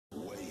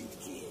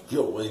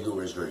Yo, what's good,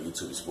 where's great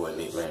YouTube? It's boy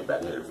Nate Lane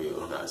back in the video.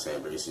 I'm not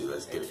saying, but basically,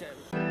 let's get it.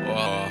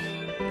 Yeah.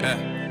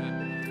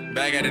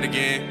 Back at it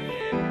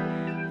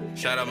again.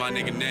 Shout out my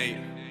nigga Nate.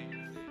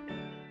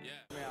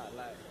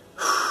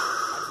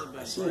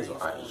 I seen this on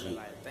IG.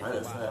 Matter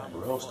of fact,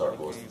 Real Star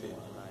posted it.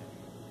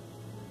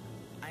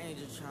 I ain't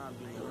just trying to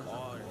be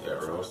hard. Yeah,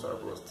 Real Star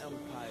posted it.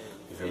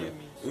 You feel me?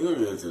 You gonna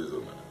get into this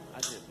little man. I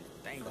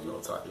know what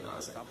I'm talking, you know what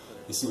I'm saying?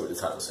 You see what the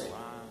title's saying.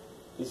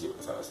 You see what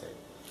the title's saying.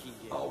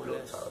 I don't know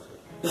what the title's saying.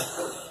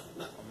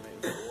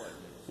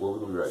 Well, we're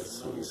gonna be right as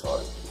soon as it's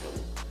hard.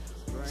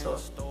 So,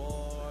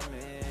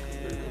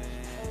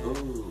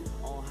 ooh.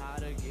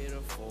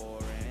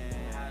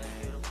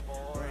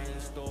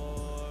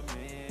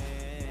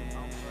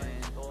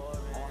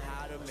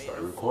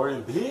 Start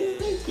recording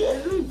big.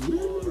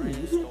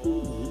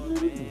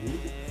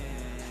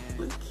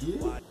 Look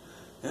here.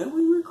 And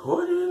we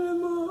recording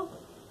them all.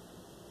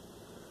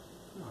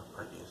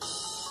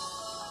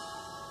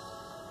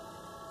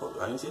 Oh,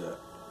 I didn't see that.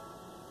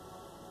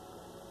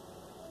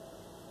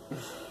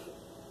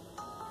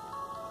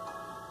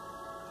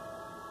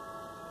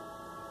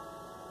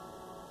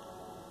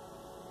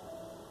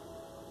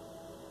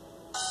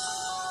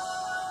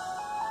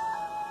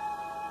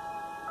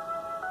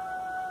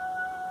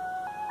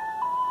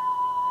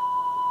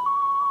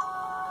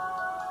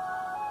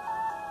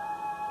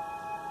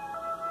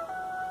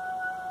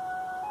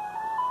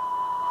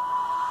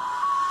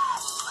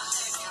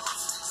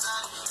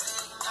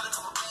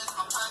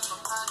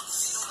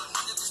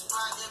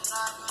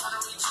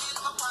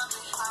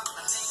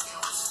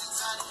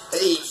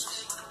 Hey.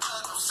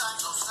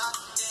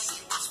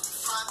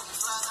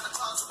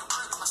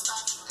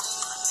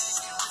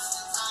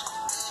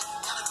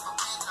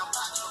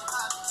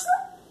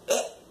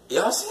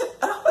 Y'all see it?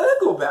 Let's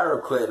go back real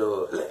quick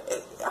though.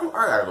 I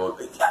gotta go.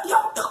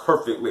 Y'all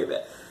perfect with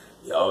that.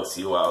 Y'all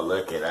see what I'm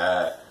looking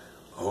at?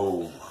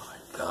 Oh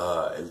my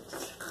god.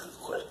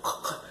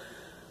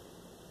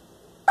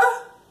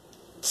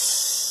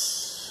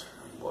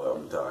 Boy,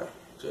 I'm done.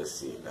 Just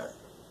seeing that.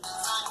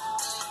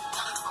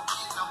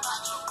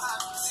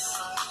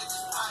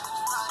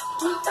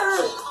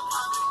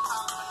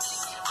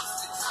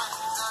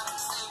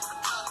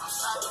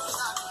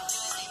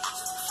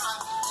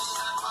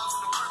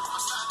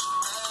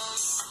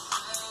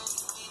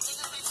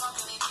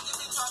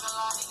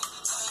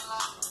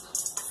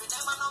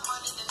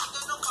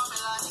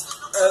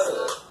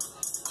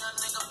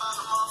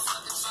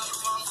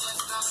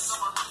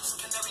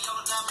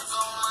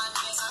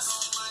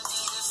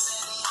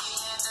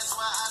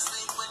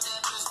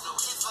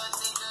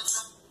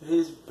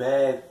 His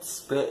bad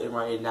spitting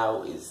right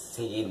now is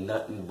saying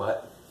nothing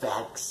but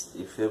facts.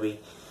 You feel me?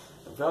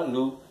 If y'all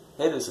new,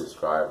 hit the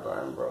subscribe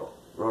button, bro.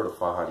 Roll to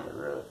 500,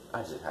 bro.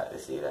 I just had to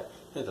say that.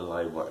 Hit the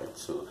like button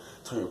too.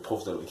 Turn your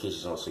post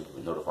notifications on so you can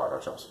be notified when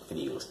I drop some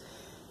videos.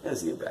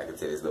 Let's get back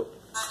into this though.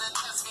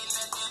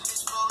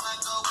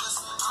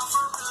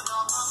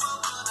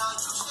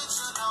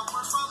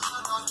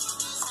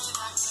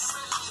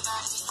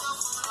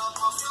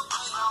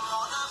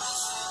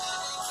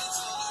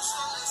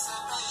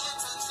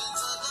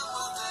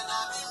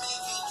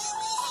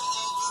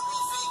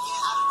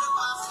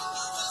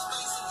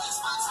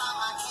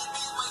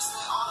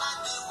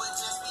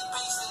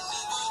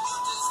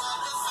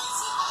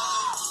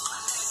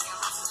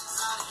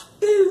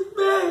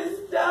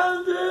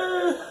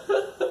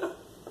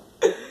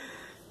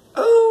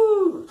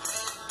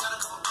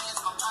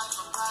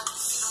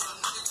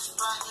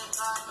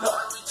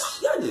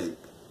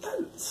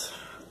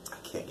 I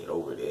can't get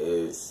over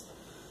this.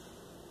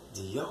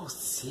 Do y'all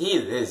see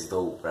this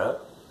though, bro?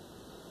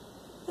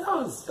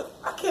 Y'all,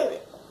 I can't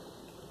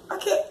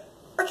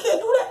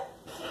do that.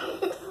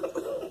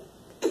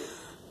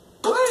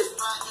 What?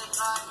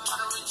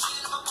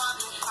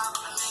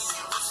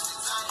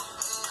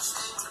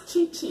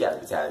 She gotta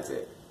be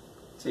talented.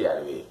 She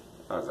gotta be.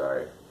 I'm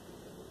sorry.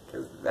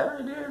 Cause that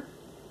right there,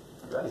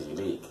 that's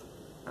unique.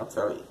 I'm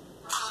telling you.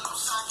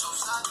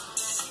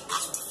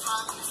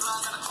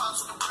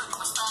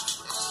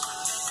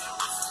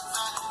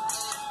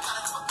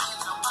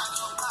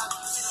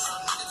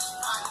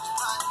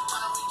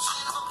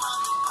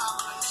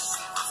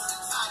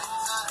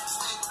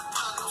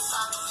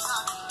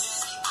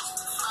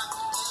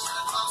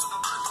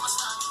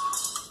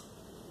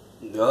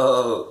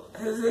 No,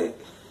 is it?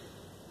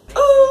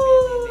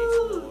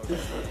 Oh!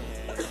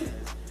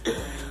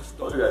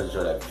 Hope you guys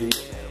enjoyed that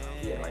video.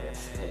 Yeah, like I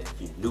said,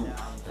 if you new,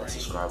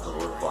 subscribe to the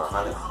Road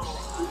 400.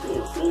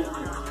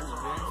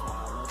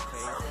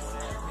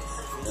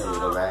 There we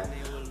go, man.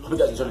 Hope you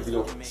guys enjoyed the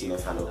video. See you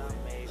next time, though.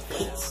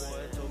 Peace.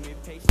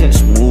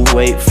 Smooth,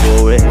 wait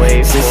for it.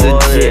 Since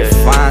legit,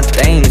 fine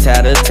things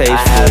had a taste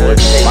for it.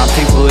 My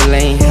people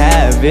ain't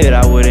have it,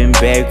 I wouldn't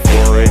beg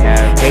for it.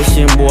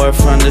 Haitian boy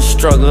from the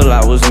struggle,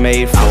 I was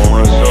made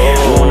for it.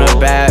 Want a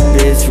bad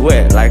bitch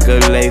wet like a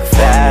lake for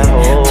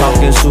me.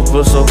 Talking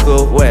super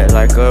soaker wet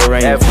like a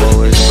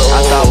rainforest.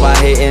 I thought about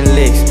hitting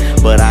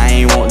licks, but I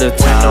ain't want the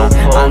time.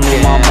 I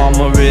knew my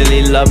mama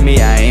really loved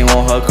me, I ain't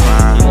want her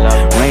crying.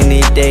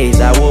 Rainy days,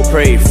 I will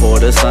pray for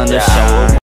the sun to shine.